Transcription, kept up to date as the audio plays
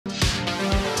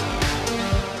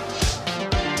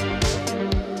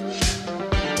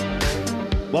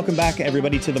Welcome back,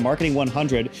 everybody, to the Marketing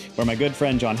 100, where my good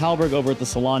friend John Halberg over at the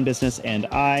Salon Business and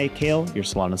I, Kale, your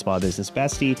salon and spa business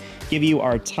bestie, give you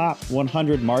our top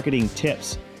 100 marketing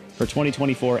tips for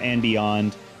 2024 and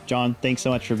beyond. John, thanks so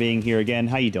much for being here again.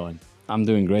 How you doing? I'm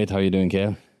doing great. How are you doing,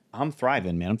 Kale? I'm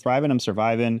thriving, man. I'm thriving. I'm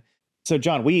surviving. So,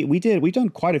 John, we've done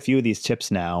quite a few of these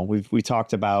tips now. We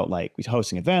talked about like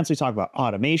hosting events. We talked about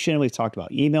automation. We've talked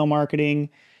about email marketing.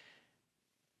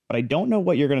 But I don't know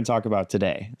what you're going to talk about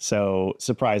today. So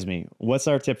surprise me. What's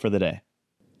our tip for the day?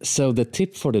 So the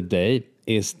tip for the day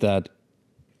is that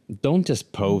don't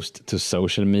just post to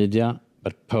social media,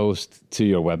 but post to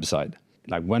your website.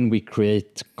 Like when we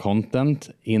create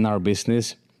content in our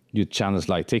business, you channels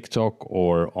like TikTok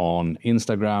or on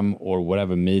Instagram or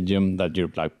whatever medium that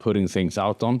you're like putting things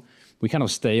out on, we kind of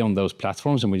stay on those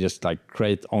platforms and we just like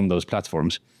create on those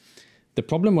platforms. The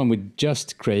problem when we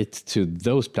just create to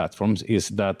those platforms is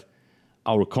that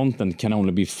our content can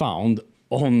only be found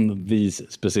on these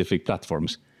specific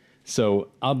platforms. So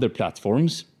other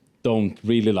platforms don't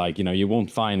really like, you won't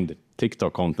find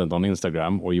TikTok content on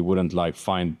Instagram, or you wouldn't like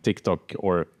find TikTok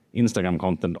or Instagram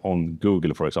content on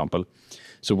Google, for example.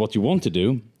 So what you want to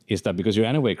do is that because you're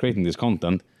anyway creating this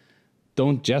content,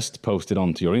 don't just post it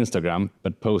onto your Instagram,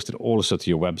 but post it also to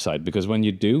your website. Because when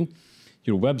you do,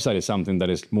 your website is something that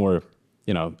is more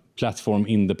platform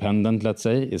independent, let's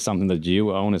say, is something that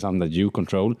you own, is something that you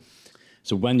control.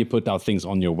 So when you put out things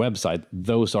on your website,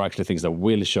 those are actually things that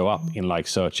will show up in like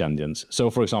search engines. So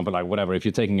for example, like whatever, if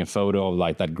you're taking a photo of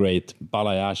like that great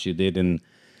balayage you did in,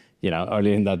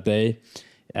 earlier in that day,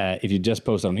 if you just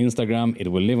post it on Instagram, it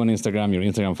will live on Instagram. Your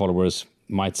Instagram followers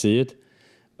might see it,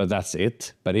 but that's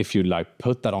it. But if you like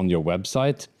put that on your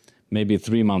website, maybe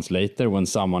 3 months later, when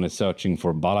someone is searching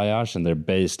for balayage and they're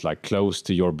based like close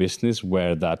to your business,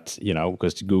 where that,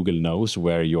 because Google knows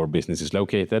where your business is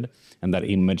located and that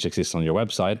image exists on your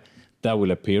website, that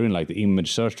will appear in like the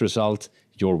image search result.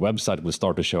 Your website will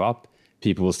start to show up.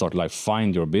 People will start to like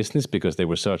find your business because they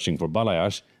were searching for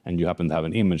balayage and you happen to have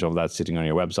an image of that sitting on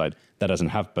your website. That doesn't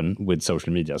happen with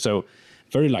social media. So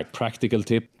very like practical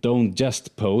tip, don't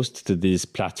just post to these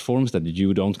platforms that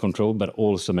you don't control, but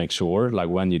also make sure like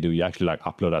when you do, you actually like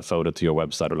upload that photo to your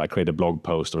website or like create a blog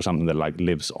post or something that like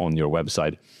lives on your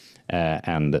website.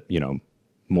 And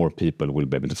more people will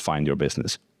be able to find your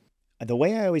business. The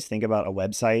way I always think about a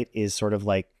website is sort of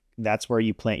like, that's where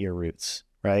you plant your roots,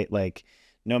 right? Like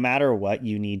no matter what,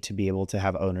 you need to be able to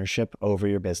have ownership over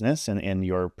your business and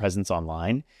your presence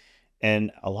online.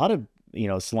 And a lot of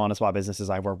salon and spa businesses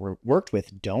I've worked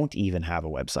with don't even have a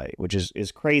website, which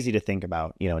is crazy to think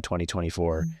about, in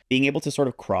 2024. Being able to sort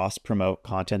of cross promote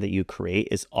content that you create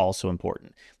is also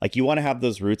important. Like you want to have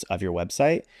those roots of your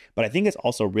website, but I think it's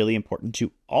also really important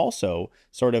to also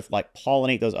sort of like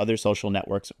pollinate those other social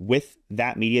networks with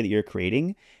that media that you're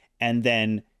creating, and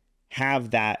then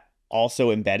have that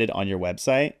also embedded on your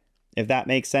website. If that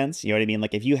makes sense, you know what I mean?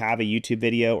 Like if you have a YouTube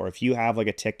video, or if you have like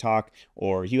a TikTok,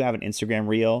 or you have an Instagram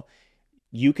reel,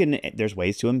 there's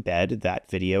ways to embed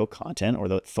that video content or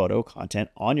the photo content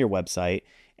on your website,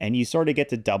 and you sort of get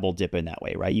to double dip in that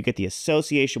way, right? You get the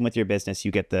association with your business,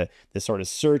 you get the sort of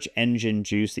search engine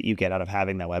juice that you get out of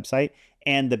having that website,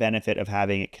 and the benefit of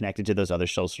having it connected to those other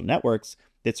social networks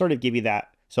that sort of give you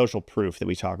that social proof that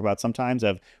we talk about sometimes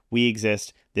of we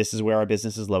exist, this is where our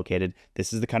business is located,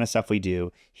 this is the kind of stuff we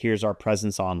do, here's our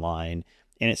presence online.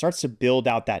 And it starts to build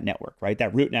out that network, right?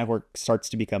 That root network starts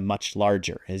to become much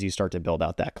larger as you start to build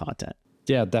out that content.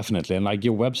 Yeah, definitely. And like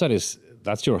your website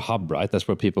that's your hub, right? That's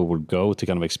where people will go to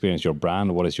kind of experience your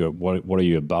brand. What are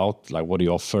you about? Like, what do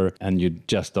you offer? And you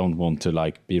just don't want to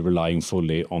like be relying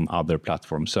fully on other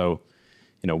platforms. So,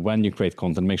 when you create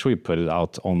content, make sure you put it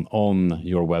out on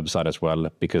your website as well,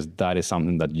 because that is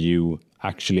something that you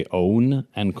actually own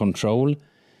and control.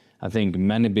 I think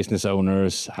many business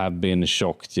owners have been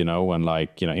shocked, when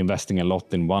investing a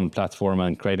lot in one platform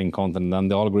and creating content, and then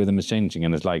the algorithm is changing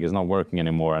and it's not working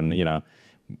anymore. And,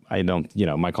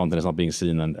 my content is not being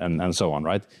seen and so on,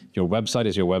 right? Your website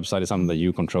is something that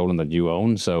you control and that you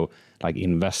own. So like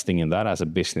investing in that as a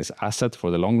business asset for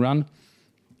the long run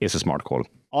is a smart call.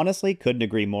 Honestly, couldn't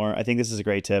agree more. I think this is a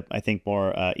great tip. I think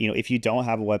more, if you don't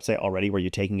have a website already where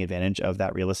you're taking advantage of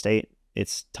that real estate,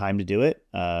 it's time to do it.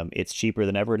 It's cheaper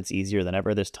than ever and it's easier than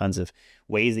ever. There's tons of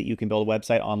ways that you can build a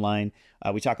website online.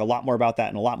 We talk a lot more about that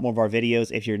in a lot more of our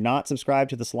videos. If you're not subscribed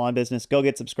to the Salon Business, go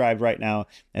get subscribed right now.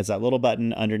 There's that little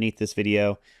button underneath this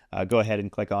video. Go ahead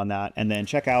and click on that and then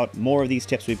check out more of these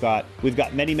tips we've got. We've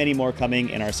got many, many more coming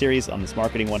in our series on this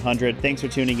Marketing 100. Thanks for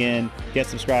tuning in. Get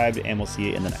subscribed and we'll see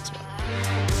you in the next one.